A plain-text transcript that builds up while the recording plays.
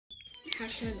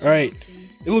All right,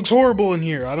 it looks horrible in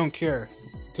here. I don't care.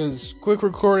 Because quick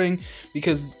recording,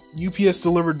 because UPS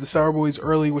delivered the Sour Boys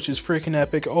early, which is freaking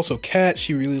epic. Also, Kat,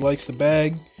 she really likes the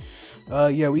bag.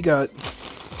 Yeah, we got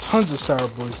tons of Sour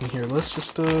Boys in here. Let's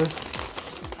just,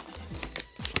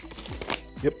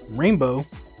 yep, rainbow.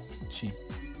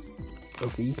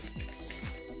 Okay.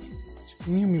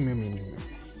 We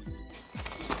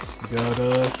got,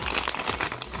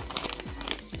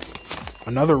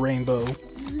 another rainbow.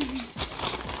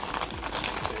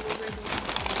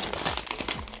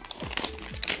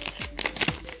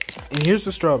 And here's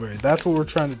the strawberry. That's what we're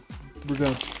gonna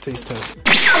taste test.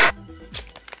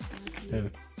 Yeah.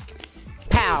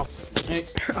 Pow! Hey,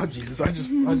 oh Jesus! I just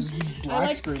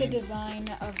black screen. I like the design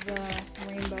of the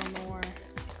rainbow more.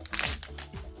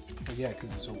 Oh, yeah,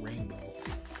 because it's a rainbow.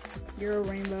 You're a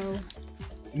rainbow.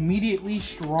 Immediately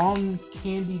strong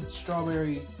candied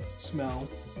strawberry smell.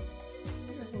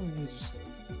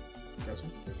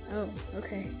 Oh,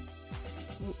 okay.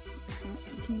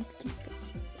 Can you keep it?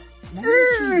 She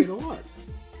did a lot.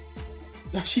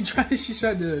 She tried to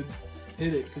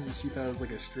hit it because she thought it was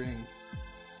like a string.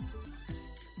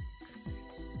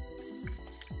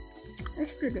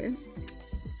 That's pretty good.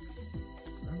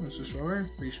 Oh, it's a strawberry.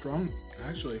 Pretty strong,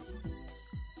 actually.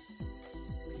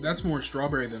 That's more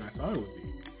strawberry than I thought it would be.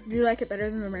 Do you like it better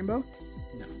than the rainbow?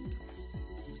 No.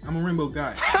 I'm a rainbow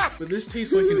guy. But this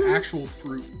tastes like an actual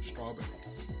fruit strawberry.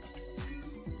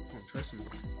 Oh, try some more.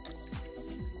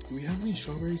 Do we have any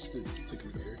strawberries to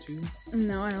compare to?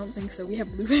 No, I don't think so. We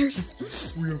have blueberries.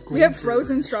 we have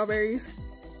frozen strawberries.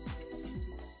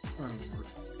 I don't know.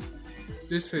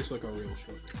 This tastes like a real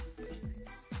strawberry.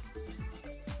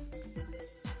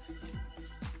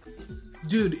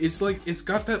 Dude, it's like, it's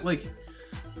got that like,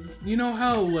 you know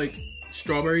how like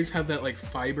strawberries have that like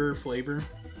fiber flavor?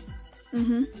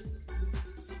 Mm-hmm.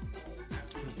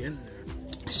 I'm getting there.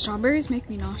 Strawberries make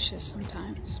me nauseous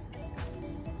sometimes.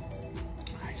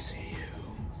 I see you.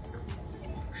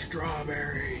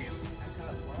 Strawberry.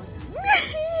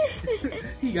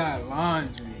 He got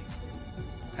laundry.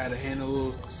 Had to handle a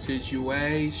little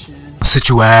situation.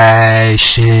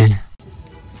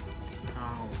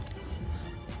 Oh.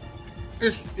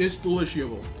 It's delicious.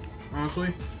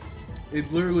 Honestly.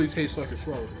 It literally tastes like a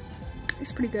strawberry.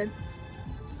 It's pretty good.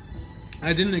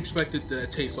 I didn't expect it to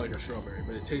taste like a strawberry,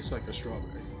 but it tastes like a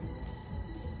strawberry.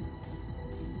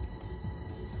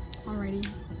 Alrighty.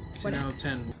 10 out of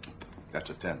 10. That's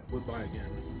a 10. Would buy again.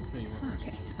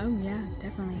 Okay. Oh yeah,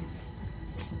 definitely.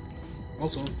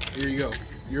 Also, here you go.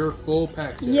 Your full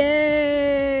pack.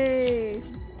 Yay!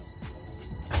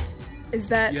 Is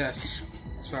that... Yes.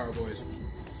 Sour Boys.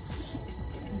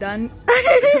 Done?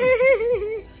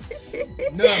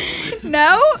 No.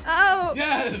 No? Oh.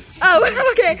 Yes. Oh,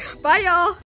 okay. Bye, y'all.